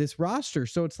this roster.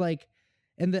 So it's like,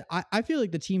 and I feel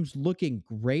like the team's looking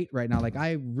great right now. Like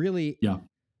I really,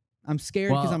 I'm scared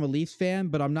because I'm a Leafs fan,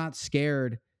 but I'm not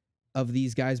scared of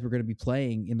these guys we're going to be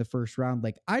playing in the first round.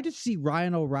 Like I just see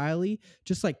Ryan O'Reilly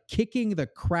just like kicking the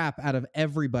crap out of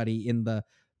everybody in the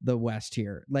West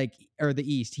here, like, or the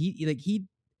East. He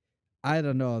I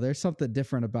don't know. There's something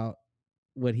different about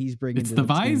what he's bringing. It's the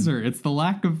visor. Team. It's the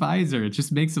lack of visor. It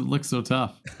just makes it look so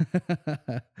tough.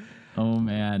 Oh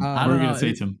man. What were you going to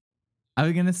say, Tim? I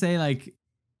was going to say, like,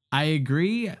 I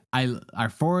agree. Our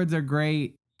forwards are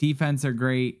great. Defense are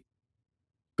great.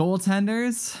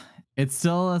 Goaltenders, it's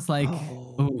still like,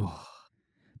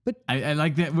 but I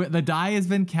like that the die has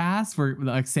been cast where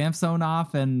like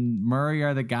Samsonov and Murray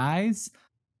are the guys,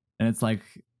 and it's like,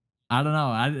 I don't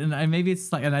know. And maybe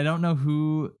it's like, and I don't know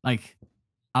who, like,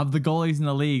 of the goalies in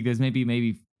the league, there's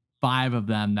maybe 5 of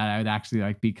them that I would actually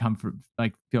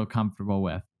like feel comfortable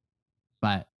with.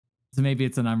 But so maybe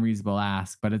it's an unreasonable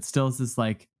ask, but it's still just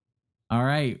like, all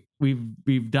right,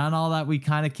 we've done all that we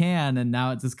kind of can, and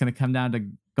now it's just going to come down to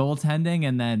goaltending,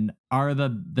 and then are the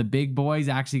big boys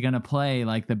actually going to play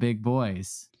like the big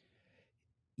boys?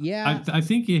 Yeah, I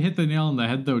think you hit the nail on the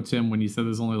head though, Tim, when you said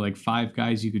there's only like 5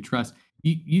 guys you could trust.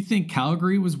 You think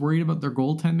Calgary was worried about their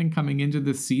goaltending coming into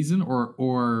this season,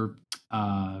 or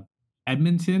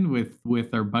Edmonton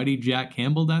with our buddy Jack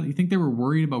Campbell down? You think they were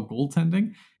worried about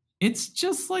goaltending? It's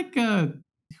just like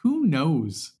who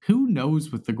knows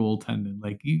with the goaltending.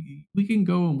 Like we can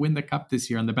go and win the cup this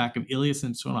year on the back of Ilya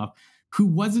Samsonov, who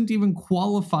wasn't even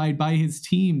qualified by his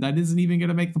team. That isn't even going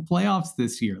to make the playoffs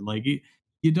this year. Like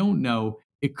you don't know.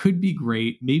 It could be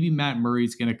great. Maybe Matt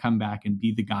Murray's going to come back and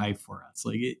be the guy for us.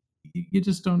 Like you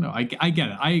just don't know. I get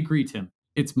it. I agree, Tim.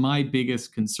 It's my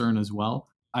biggest concern as well.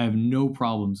 I have no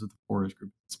problems with the forwards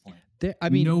group at this point.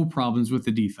 No problems with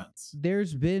the defense.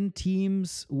 There's been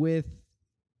teams with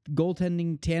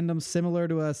goaltending tandems similar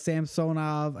to a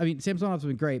Samsonov. I mean, Samsonov's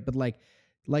been great, but like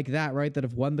that, right? That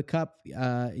have won the cup.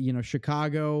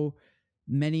 Chicago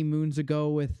many moons ago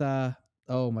with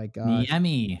oh my god,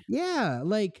 Miami. Yeah,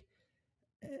 like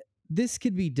this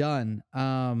could be done.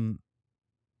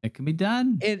 It can be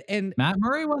done. And Matt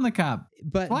Murray won the cup,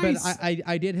 but twice. But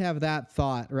I did have that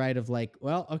thought, right, of like,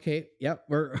 well, okay, yep,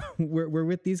 we're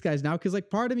with these guys now, because like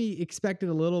part of me expected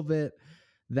a little bit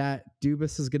that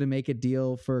Dubas is going to make a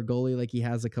deal for a goalie like he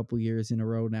has a couple years in a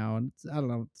row now, and I don't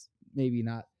know, it's maybe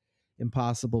not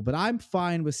impossible, but I'm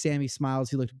fine with Sammy Smiles.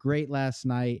 He looked great last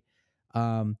night,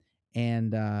 and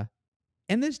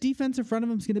this defense in front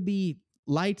of him is going to be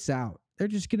lights out. They're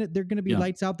gonna be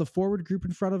lights out. The forward group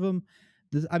in front of them.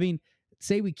 I mean,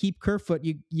 say we keep Kerfoot,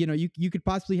 you could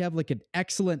possibly have like an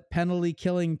excellent penalty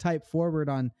killing type forward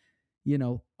on,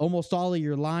 almost all of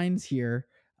your lines here.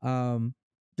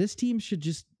 This team should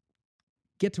just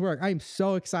get to work. I am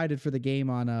so excited for the game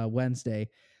on Wednesday.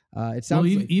 It sounds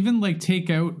even like take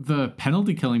out the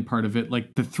penalty killing part of it.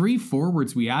 Like the 3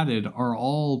 forwards we added are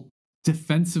all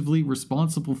defensively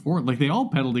responsible forward. Like they all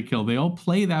penalty kill. They all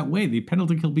play that way. They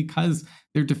penalty kill because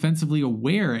they're defensively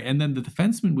aware. And then the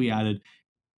defenseman we added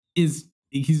he's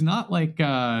not like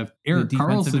Erik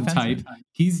Karlsson type.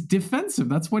 He's defensive.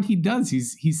 That's what he does.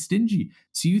 He's stingy.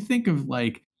 So you think of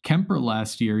like Kemper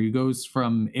last year. He goes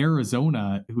from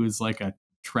Arizona, who is like a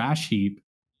trash heap,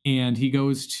 and he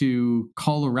goes to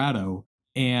Colorado,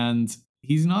 and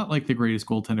he's not like the greatest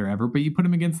goaltender ever, but you put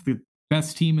him against the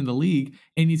best team in the league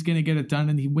and he's going to get it done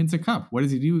and he wins a cup. What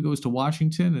does he do? He goes to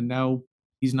Washington and now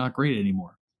he's not great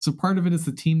anymore. So part of it is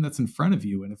the team that's in front of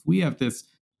you. And if we have this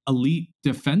elite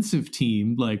defensive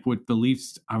team, like what the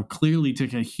Leafs are clearly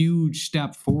took a huge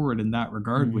step forward in that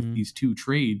regard with these two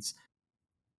trades,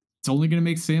 it's only going to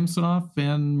make Samsonov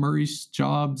and Murray's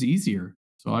jobs easier.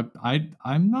 So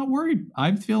I'm not worried.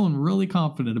 I'm feeling really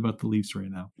confident about the Leafs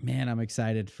right now. Man, I'm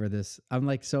excited for this. I'm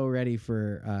like so ready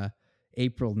for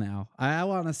April now. I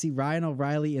want to see Ryan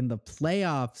O'Reilly in the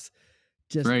playoffs,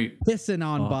 just pissing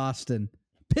on Boston,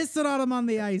 pissing on him on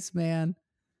the ice, man.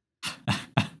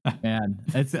 Man,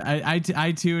 it's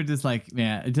I too just like,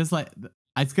 man, it just like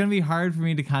it's gonna be hard for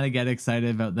me to kind of get excited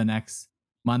about the next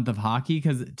month of hockey,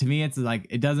 because to me it's like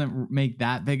it doesn't make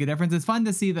that big a difference. It's fun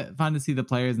to see the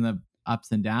players and the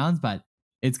ups and downs, but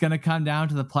it's gonna come down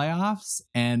to the playoffs,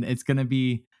 and it's gonna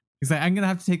be, because I'm gonna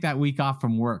have to take that week off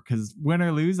from work, because win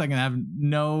or lose, I'm gonna have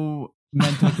no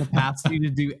mental capacity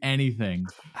to do anything.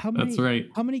 That's right.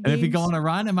 How many And games? if you go on a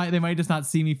run, they might just not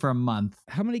see me for a month.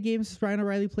 How many games has Ryan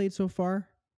O'Reilly played so far?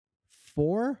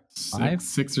 4?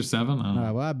 6 or 7. I don't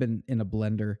know. Well, I've been in a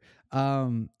blender.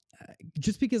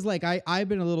 Just because like I've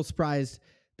been a little surprised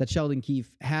that Sheldon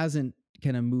Keefe hasn't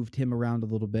kind of moved him around a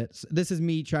little bit. So this is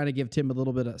me trying to give Tim a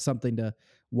little bit of something to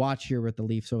watch here with the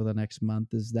Leafs over the next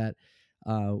month, is that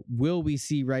will we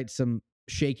see some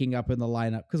shaking up in the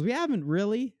lineup? Because we haven't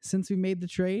really since we made the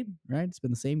trade, right? It's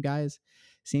been the same guys,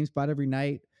 same spot every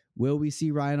night. Will we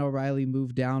see Ryan O'Reilly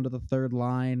move down to the third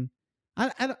line?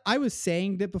 I was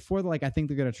saying that before, like I think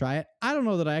they're going to try it. I don't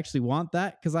know that I actually want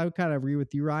that, because I would kind of agree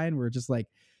with you, Ryan. We're just like,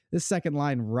 this second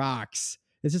line rocks.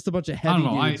 It's just a bunch of heavy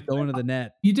dudes going to the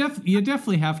net. You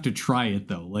definitely have to try it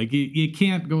though. Like you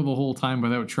can't go the whole time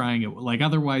without trying it. Like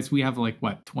otherwise, we have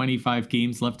 25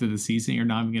 games left of the season. You're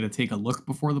not even going to take a look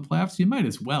before the playoffs. You might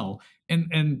as well.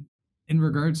 And in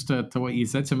regards to what you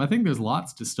said, Tim, I think there's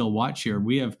lots to still watch here.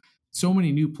 We have so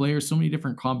many new players, so many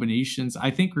different combinations.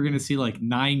 I think we're going to see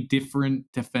 9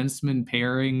 different defenseman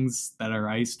pairings that are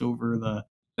iced over the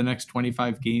next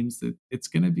 25 games. It's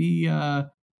going to be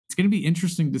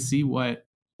interesting to see what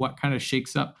kind of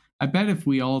shakes up. I bet if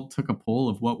we all took a poll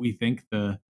of what we think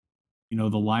the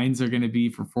lines are going to be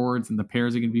for forwards and the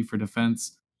pairs are going to be for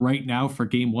defense right now for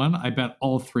game 1, I bet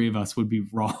all 3 of us would be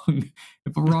wrong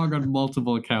if we're wrong on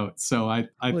multiple accounts. So I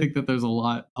think that there's a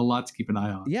lot to keep an eye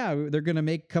on. Yeah, they're going to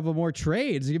make a couple more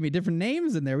trades. There's going to be different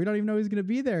names in there. We don't even know who's going to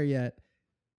be there yet.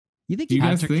 You think? Do you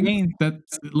guys think that,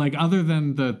 other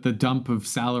than the dump of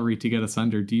salary to get us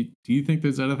under, do you think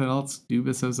there's anything else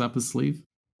Dubas has up his sleeve?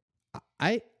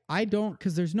 I don't,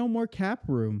 because there's no more cap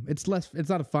room. It's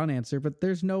not a fun answer, but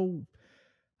there's no.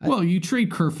 Well, you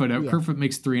trade Kerfoot out. Yeah. Kerfoot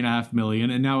makes $3.5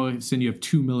 million, and now you have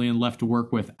 $2 million left to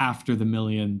work with after the $1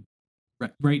 million,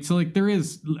 right? So there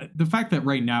is the fact that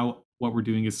right now what we're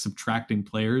doing is subtracting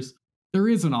players. There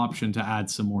is an option to add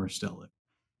some more still.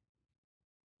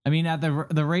 I mean, at the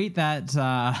rate that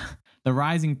the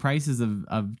rising prices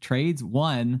of trades,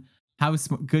 one, how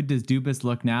good does Dubas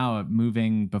look now at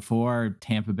moving before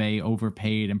Tampa Bay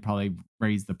overpaid and probably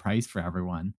raised the price for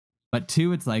everyone? But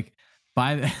 2, it's like,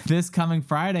 by this coming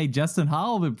Friday, Justin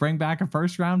Hall will bring back a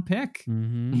first-round pick.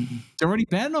 Mm-hmm. Jordy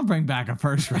Ben will bring back a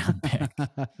first-round pick.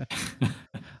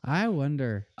 I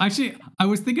wonder. Actually, I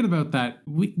was thinking about that.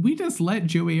 We just let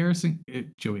Joey Anderson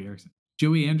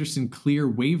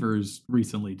clear waivers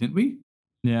recently, didn't we?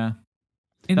 Yeah.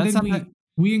 And then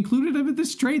we included him in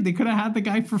this trade. They could have had the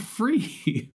guy for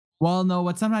free. Well, no,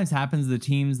 what sometimes happens, the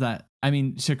teams that,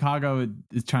 Chicago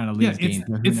is trying to lose games.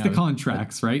 It's the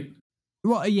contracts, right?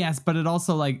 Well, yes, but it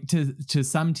also to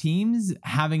some teams,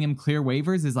 having him clear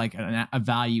waivers is like a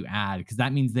value add, because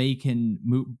that means they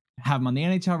can have him on the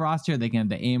NHL roster, they can have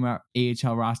the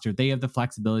AHL roster. They have the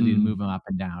flexibility to move him up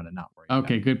and down and not worry.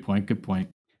 Okay, good point.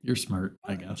 You're smart,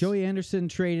 I guess. Joey Anderson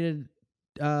traded.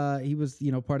 He was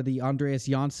part of the Andreas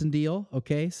Janssen deal.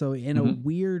 Okay, so in a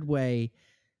weird way,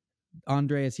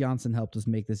 Andreas Janssen helped us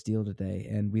make this deal today,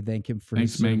 and we thank him for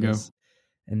his service. Mango.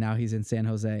 And now he's in San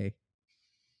Jose.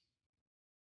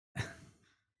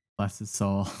 Bless his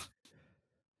soul.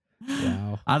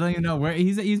 Wow. I don't even know where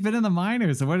he's been in the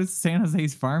minors. So what is San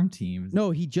Jose's farm team? No,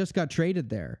 he just got traded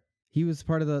there. He was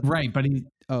part of the right, but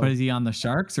is he on the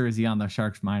Sharks or is he on the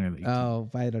Sharks minor league? Oh,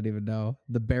 I don't even know.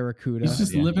 The Barracuda. He's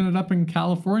just living it up in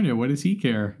California. What does he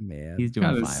care? Man, he's doing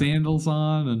got his sandals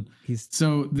on, and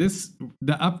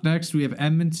up next we have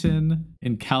Edmonton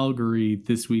and Calgary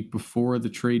this week before the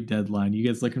trade deadline. You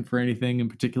guys looking for anything in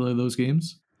particular those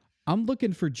games? I'm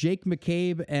looking for Jake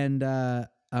McCabe and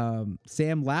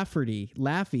Sam Lafferty.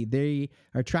 They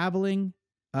are traveling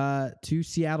to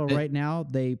Seattle right now.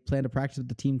 They plan to practice with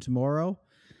the team tomorrow,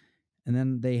 and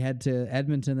then they head to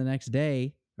Edmonton the next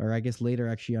day, or I guess later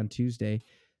actually on Tuesday.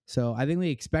 So I think we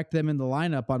expect them in the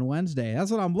lineup on Wednesday.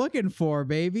 That's what I'm looking for,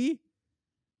 baby.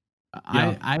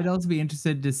 Yeah. I'd also be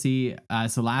interested to see.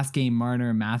 So last game,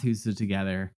 Marner and Matthews are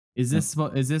together. Is this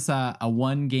a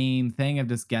one game thing of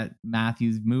just get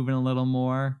Matthews moving a little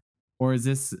more, or is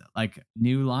this like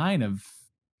new line of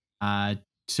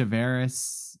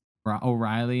Tavares,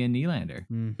 O'Reilly, and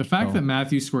Nylander? The fact that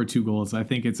Matthews scored 2 goals, I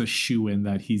think it's a shoe-in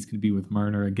that he's going to be with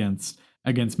Marner against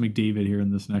McDavid here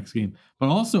in this next game. But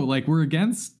also, like, we're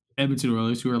against Edmonton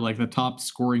Oilers, who are like the top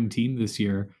scoring team this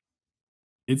year.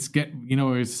 I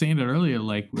was saying it earlier,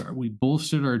 like we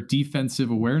bolstered our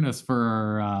defensive awareness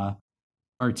for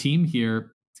our team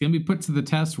here. It's going to be put to the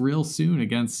test real soon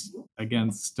against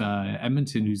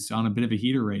Edmonton, who's on a bit of a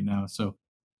heater right now. So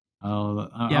I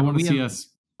want to see us.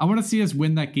 I want to see us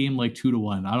win that game like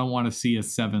 2-1. I don't want to see us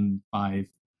 7-5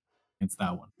 against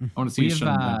that one. I want to see us shut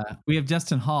them down. We have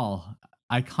Justin Hall,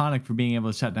 iconic for being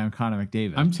able to shut down Connor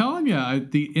McDavid. I'm telling you,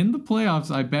 in the playoffs,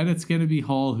 I bet it's going to be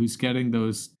Hall who's getting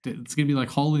those. It's going to be like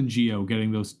Hall and Gio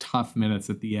getting those tough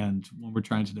minutes at the end when we're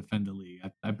trying to defend the league.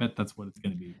 I bet that's what it's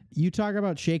going to be. You talk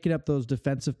about shaking up those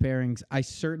defensive pairings. I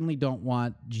certainly don't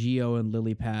want Gio and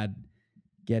Lilypad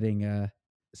getting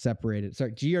separated.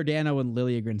 Sorry, Giordano and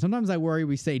Liljegren. Sometimes I worry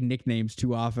we say nicknames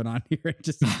too often on here.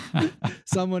 Just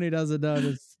someone who doesn't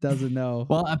know doesn't know.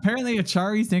 Well, apparently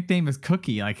Achari's nickname is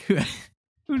Cookie. Like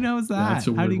who knows that?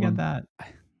 How do you get that?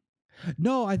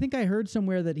 No, I think I heard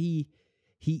somewhere that he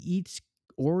eats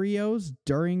Oreos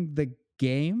during the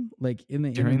game, like in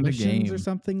the intermissions or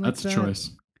something like that. That's a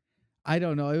choice. I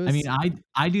don't know. I mean,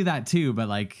 I do that too, but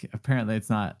like apparently it's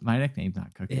not my nickname's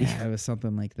not Cookie. Yeah, it was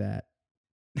something like that.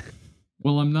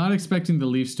 Well, I'm not expecting the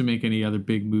Leafs to make any other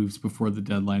big moves before the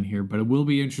deadline here, but it will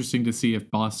be interesting to see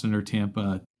if Boston or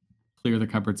Tampa clear the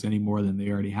cupboards any more than they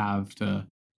already have to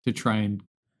try and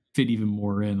fit even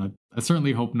more in. I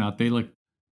certainly hope not. They look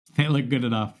good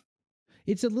enough.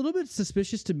 It's a little bit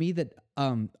suspicious to me that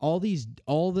all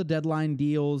the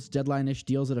deadline-ish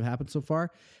deals that have happened so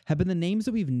far have been the names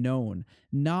that we've known.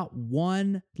 Not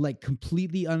one like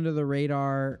completely under the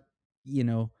radar,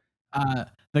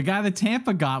 the guy that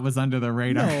Tampa got was under the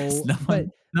radar.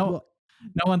 No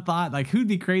one thought like who'd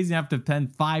be crazy enough to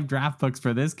spend 5 draft picks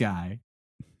for this guy.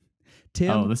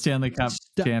 Tim, the Stanley Cup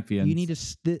champions. You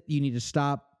need to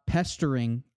stop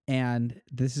pestering, and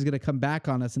this is going to come back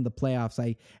on us in the playoffs.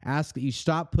 I ask that you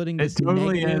stop putting this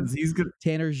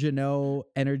Tanner Jeannot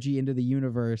energy into the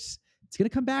universe. It's going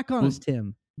to come back on us,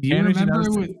 Tim. Do you remember?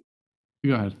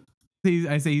 Go ahead.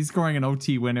 I say he's scoring an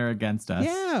OT winner against us.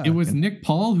 Yeah. It was Nick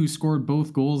Paul who scored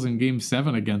both goals in Game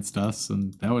 7 against us,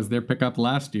 and that was their pickup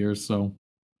last year. So,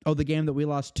 the game that we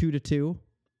lost 2-2.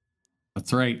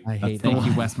 That's right. Thank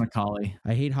you, Wes McCauley.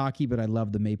 I hate hockey, but I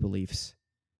love the Maple Leafs.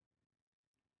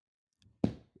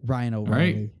 Ryan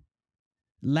O'Reilly.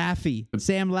 Right.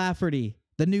 Sam Lafferty.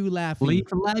 The new Lafferty. Leaf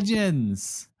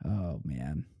Legends. Oh,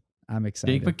 man. I'm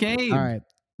excited. Jake McCabe. All right.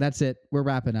 That's it. We're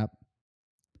wrapping up.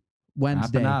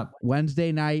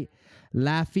 Wednesday night.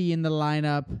 Laffy in the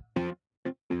lineup.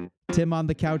 Tim on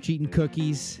the couch eating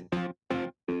cookies.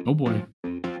 Oh, boy.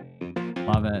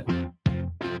 Love it.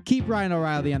 Keep Ryan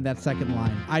O'Reilly on that second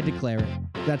line. I declare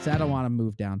it. I don't want him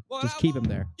moved down. Just keep him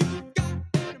there.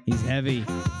 He's heavy.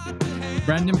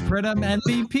 Brendan Pridham,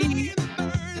 MVP.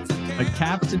 The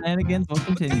cap shenanigans will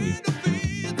continue.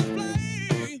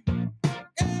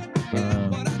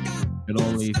 Good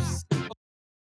old Leafs.